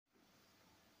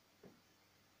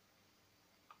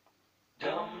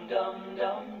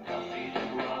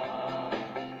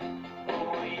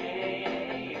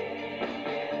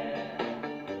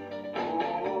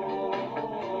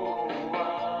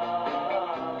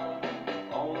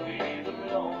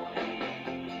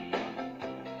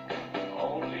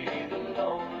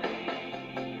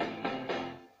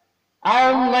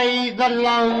Only the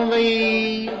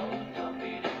lonely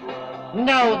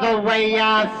know the way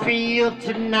I feel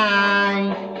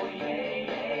tonight.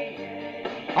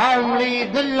 Only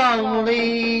the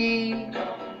lonely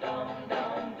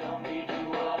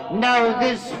know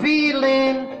this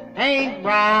feeling ain't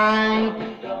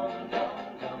right.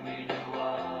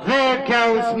 There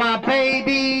goes my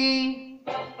baby,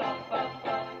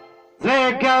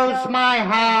 there goes my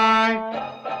heart.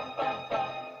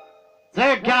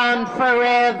 They're gone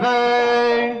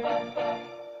forever,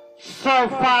 so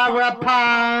far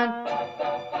apart.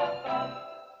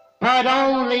 But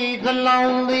only the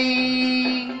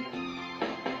lonely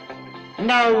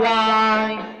know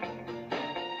why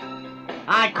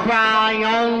I cry.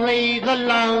 Only the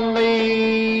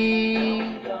lonely.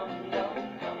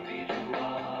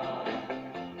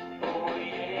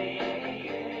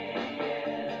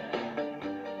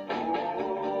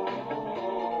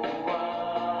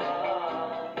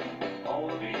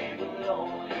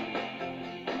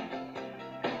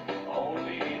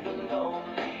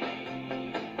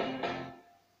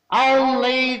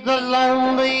 Only the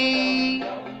lonely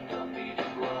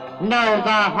know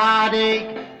the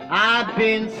heartache I've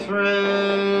been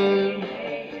through.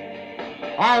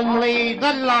 Only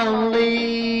the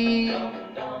lonely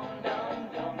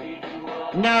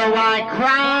know I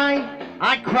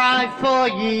cry for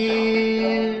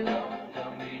you.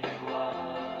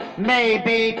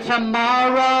 Maybe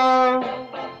tomorrow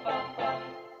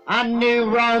a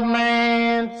new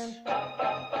romance.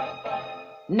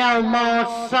 No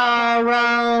more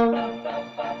sorrow,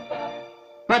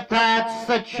 but that's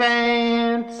the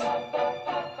chance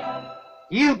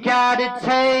you gotta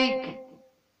take.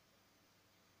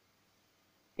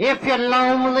 If you're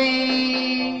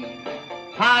lonely,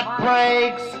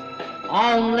 heartbreaks,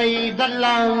 only the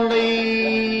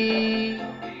lonely.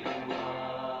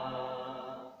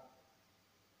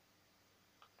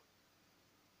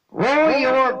 Roy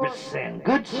Orbison,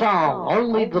 good song,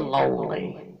 Only the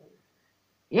Lonely.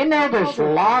 You know, there's a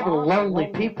lot of lonely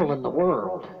people in the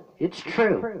world. It's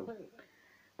true.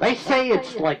 They say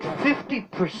it's like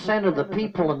 50% of the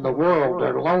people in the world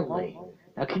are lonely.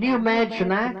 Now, can you imagine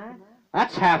that?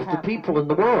 That's half the people in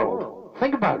the world.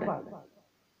 Think about it.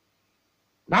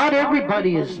 Not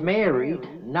everybody is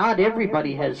married. Not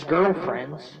everybody has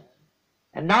girlfriends.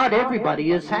 And not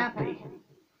everybody is happy.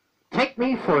 Take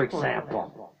me, for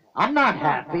example. I'm not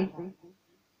happy.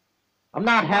 I'm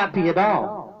not happy at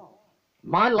all.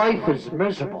 My life is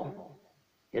miserable.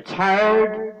 It's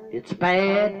hard, it's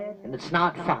bad, and it's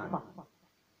not fun.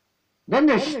 Then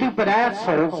there's stupid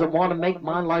assholes that want to make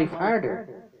my life harder.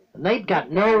 And they've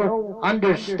got no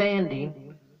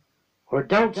understanding or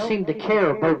don't seem to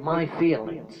care about my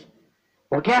feelings.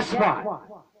 Well, guess what?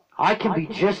 I can be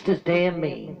just as damn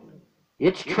mean.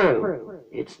 It's true.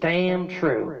 It's damn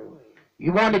true.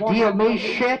 You want to deal me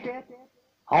shit?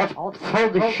 I'll throw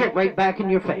the shit right back in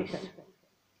your face.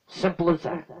 Simple as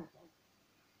that.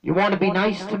 You want to be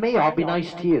nice to me? I'll be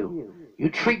nice to you. You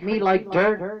treat me like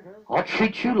dirt? I'll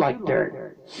treat you like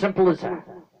dirt. Simple as that.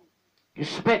 You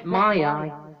spit in my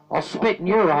eye? I'll spit in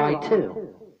your eye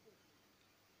too.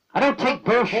 I don't take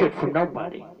bullshit from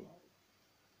nobody.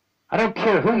 I don't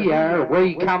care who you are or where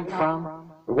you come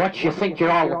from or what you think you're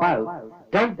all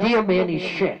about. Don't deal me any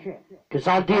shit, because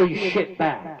I'll deal you shit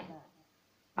back.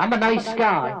 I'm a nice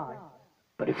guy,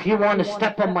 but if you want to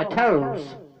step on my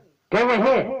toes, go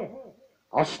ahead.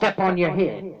 I'll step on your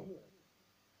head.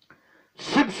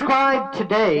 Subscribe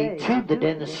today to the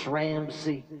Dennis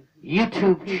Ramsay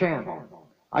YouTube channel.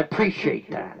 I appreciate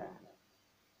that.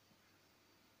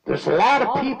 There's a lot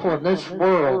of people in this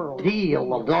world deal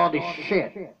a lot of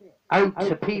shit out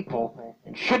to people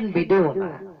and shouldn't be doing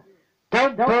that.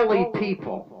 Don't bully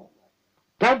people.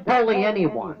 Don't bully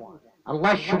anyone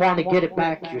unless you want to get it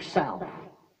back yourself.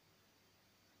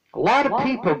 A lot of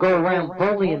people go around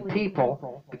bullying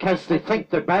people because they think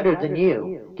they're better than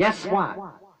you. Guess what?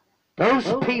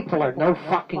 Those people are no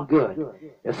fucking good.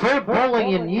 If they're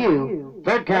bullying you,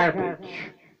 they're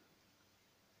garbage.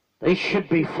 They should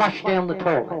be flushed down the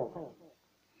toilet.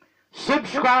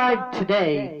 Subscribe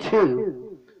today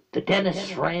to the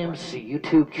Dennis Ramsay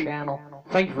YouTube channel.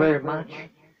 Thank you very much.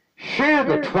 Share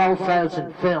the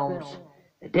 12,000 films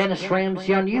at Dennis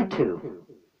Ramsay on YouTube.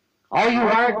 All you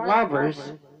art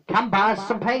lovers, come buy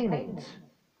some paintings.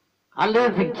 I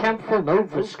live in Kempville,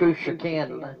 Nova Scotia,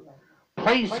 Canada.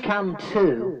 please come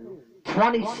to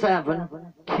 27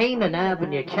 Canaan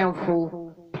Avenue,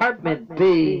 Council, Apartment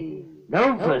B,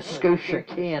 Nova Scotia,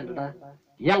 Canada.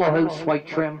 Yellow house, white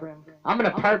trim. I'm in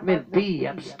Apartment B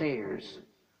upstairs.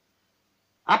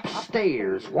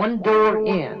 Upstairs, one door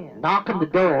in, knock on the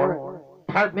door,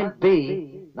 Apartment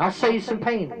B, and I'll sell you some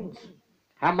paintings.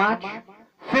 How much?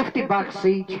 $50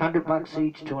 each, $100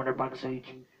 each, $200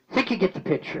 each. Think you get the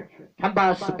picture. Come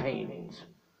buy some paintings.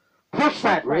 Push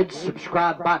that red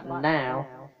subscribe button now,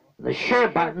 and the share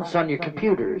buttons on your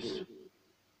computers.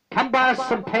 Come buy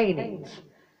some paintings,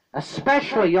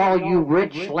 especially all you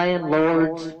rich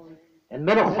landlords and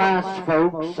middle-class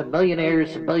folks and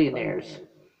millionaires and billionaires.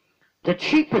 The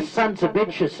cheapest sons of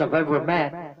bitches I've ever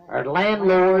met are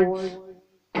landlords,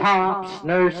 cops,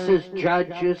 nurses,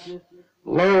 judges,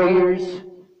 lawyers,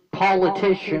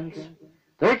 politicians.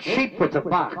 They're cheap with a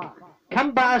buck.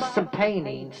 Come buy some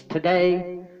paintings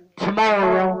today,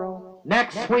 tomorrow,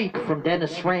 next week from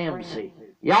Dennis Ramsey.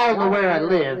 Y'all know where I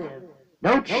live.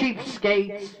 No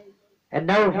cheapskates and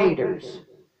no haters.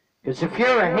 Because if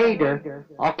you're a hater,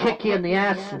 I'll kick you in the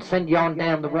ass and send you on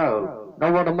down the road.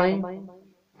 Know what I mean?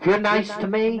 If you're nice to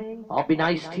me, I'll be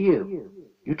nice to you.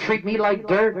 You treat me like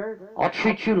dirt, I'll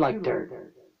treat you like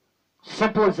dirt.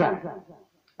 Simple as that.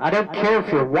 I don't care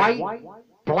if you're white,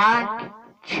 black,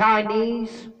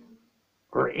 Chinese,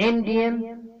 or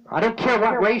Indian. I don't care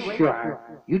what race you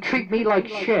are. You treat me like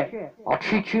shit, I'll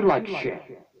treat you like shit.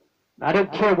 I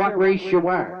don't care what race you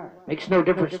are. Makes no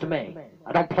difference to me.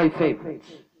 I don't play favorites.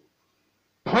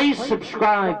 Please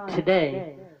subscribe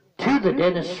today to the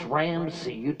Dennis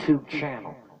Ramsey YouTube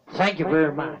channel. Thank you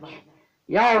very much.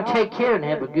 Y'all take care and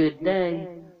have a good day.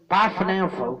 Bye for now,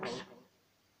 folks.